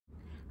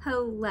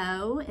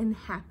Hello and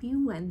happy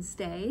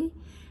Wednesday.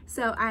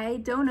 So I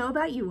don't know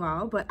about you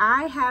all, but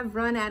I have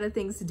run out of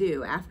things to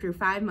do after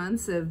 5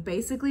 months of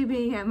basically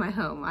being at my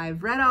home.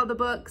 I've read all the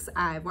books,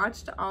 I've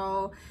watched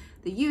all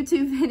the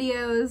YouTube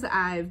videos,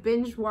 I've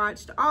binge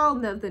watched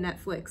all of the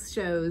Netflix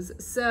shows.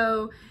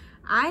 So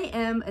I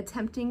am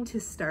attempting to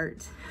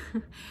start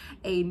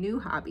a new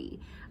hobby.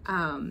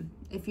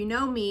 If you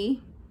know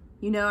me,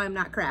 you know I'm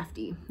not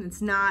crafty.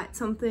 It's not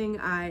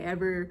something I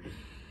ever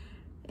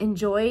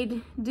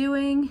enjoyed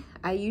doing.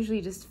 I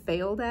usually just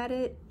failed at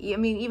it. I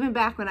mean, even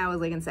back when I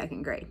was like in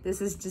 2nd grade, this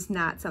is just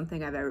not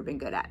something I've ever been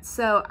good at.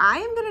 So I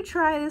am gonna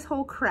try this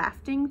whole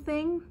crafting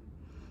thing,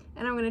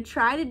 and I'm gonna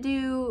try to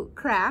do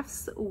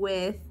crafts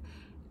with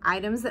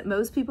items that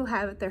most people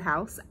have at their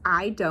house.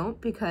 I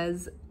don't,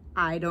 because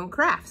I don't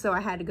craft, so I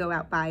had to go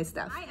out buy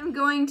stuff. I am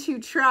going to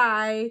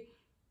try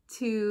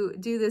to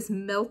do this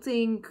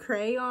melting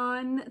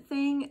crayon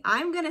thing.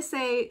 I'm gonna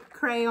say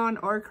crayon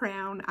or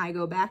crayon. I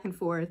go back and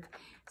forth.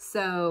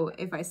 So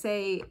if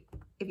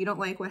you don't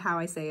like how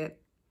I say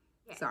it,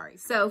 sorry.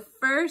 So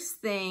first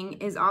thing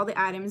is all the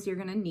items you're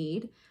gonna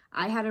need.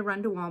 I had to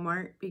run to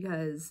Walmart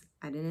because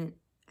I didn't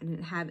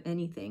have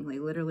anything, like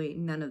literally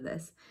none of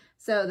this.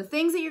 So the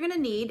things that you're gonna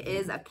need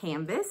is a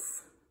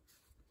canvas,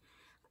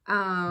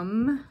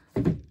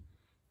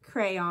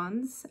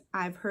 crayons.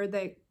 I've heard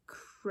that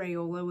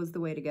Crayola was the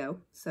way to go,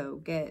 so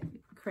get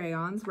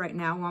crayons. Right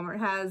now Walmart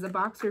has a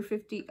box for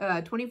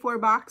 24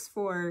 box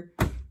for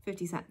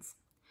 50 cents.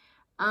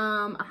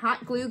 A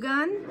hot glue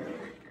gun,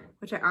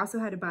 which I also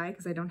had to buy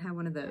because I don't have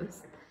one of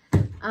those.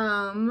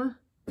 A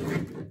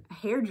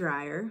hair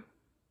dryer.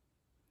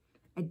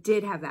 I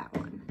did have that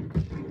one.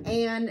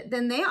 And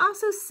then they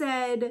also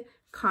said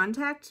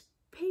contact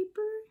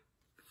paper,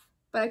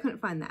 but I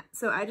couldn't find that.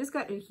 So I just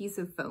got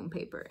adhesive foam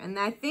paper. And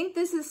I think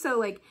this is so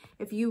like,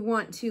 if you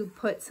want to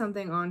put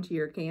something onto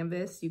your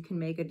canvas, you can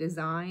make a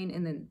design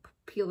and then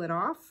peel it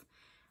off.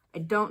 I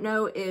don't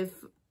know if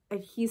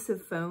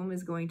adhesive foam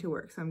is going to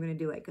work, so I'm going to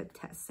do like a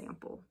test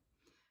sample.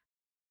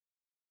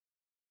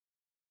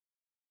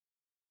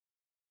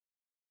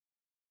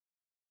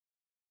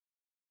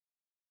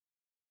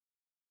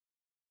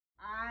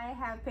 I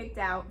have picked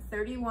out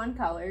 31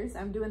 colors.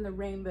 I'm doing the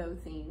rainbow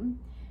theme.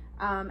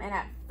 And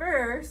at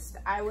first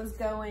I was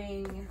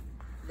going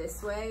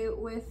this way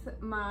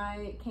with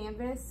my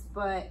canvas,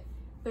 but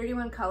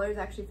 31 colors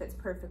actually fits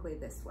perfectly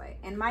this way.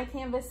 And my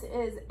canvas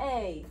is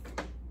a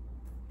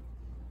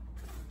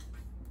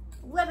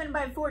 11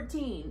 by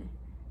 14.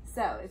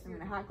 So I'm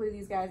gonna hot glue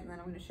these guys, and then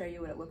I'm gonna show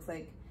you what it looks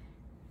like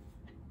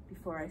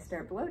before I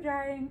start blow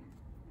drying.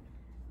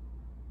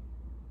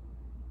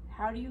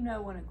 How do you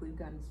know when a glue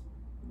gun's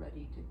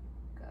ready to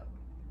go?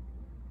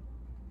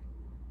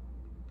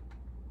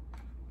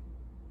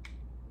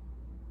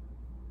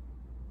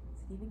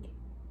 Is it even getting,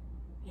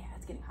 yeah,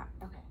 it's getting hot.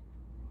 Okay.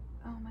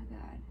 Oh my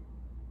God.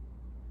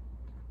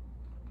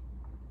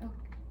 Oh.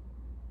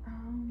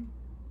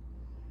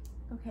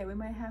 Okay, we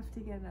might have to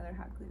get another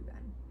hot glue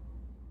gun.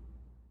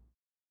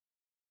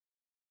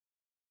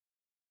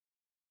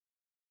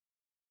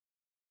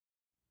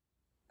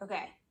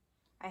 Okay,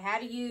 I had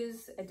to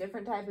use a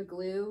different type of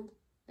glue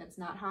that's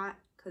not hot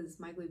because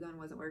my glue gun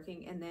wasn't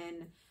working. And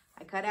then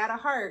I cut out a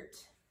heart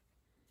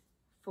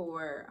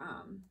for,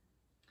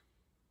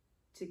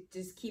 to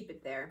just keep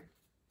it there.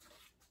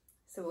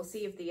 So we'll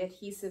see if the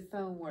adhesive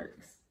foam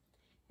works.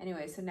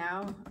 Anyway, so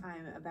now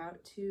I'm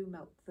about to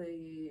melt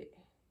the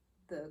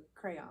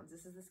crayons.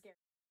 This is the scary.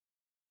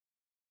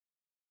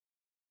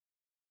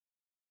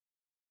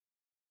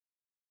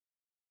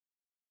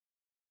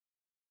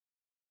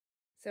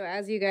 So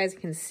as you guys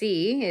can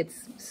see,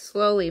 it's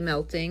slowly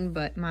melting,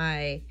 but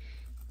my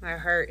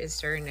heart is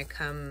starting to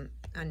come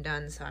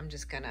undone. So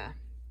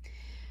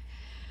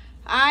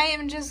I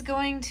am just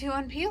going to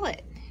unpeel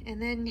it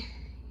and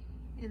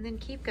then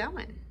keep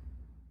going.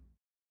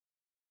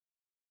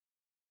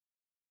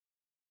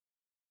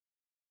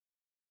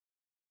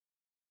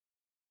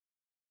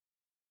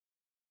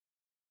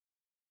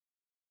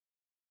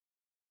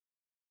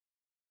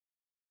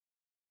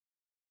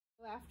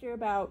 After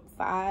about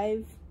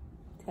 5-10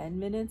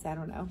 minutes, I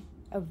don't know,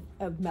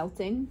 of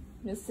melting,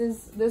 this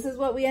is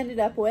what we ended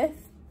up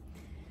with.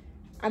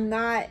 I'm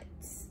not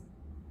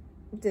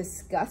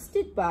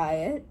disgusted by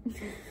it,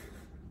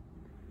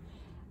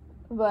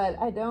 but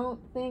I don't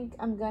think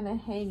I'm gonna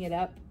hang it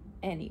up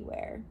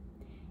anywhere.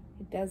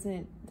 It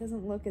doesn't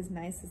look as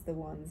nice as the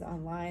ones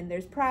online.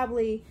 There's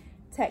probably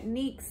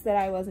techniques that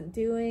I wasn't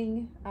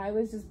doing. I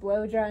was just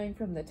blow drying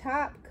from the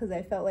top because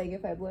I felt like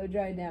if I blow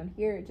dry down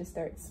here, it just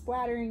starts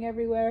splattering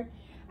everywhere.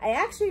 I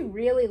actually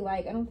really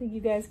like, I don't think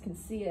you guys can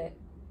see it.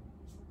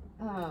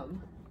 I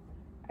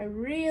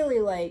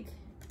really like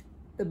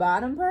the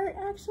bottom part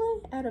actually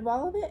out of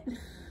all of it.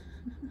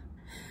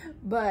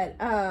 But,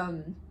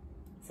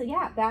 so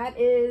yeah, that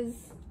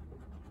is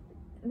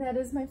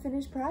my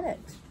finished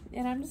product.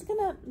 And I'm just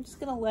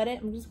gonna let it,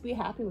 I'm just be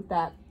happy with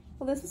that.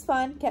 Well, this was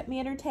fun, kept me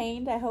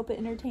entertained. I hope it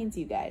entertains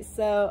you guys.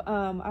 So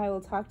I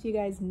will talk to you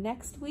guys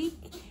next week,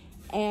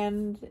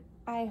 and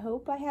I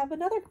hope I have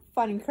another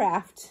fun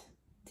craft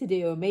to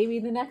do. Maybe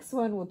the next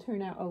one will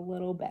turn out a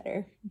little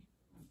better.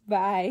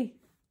 Bye.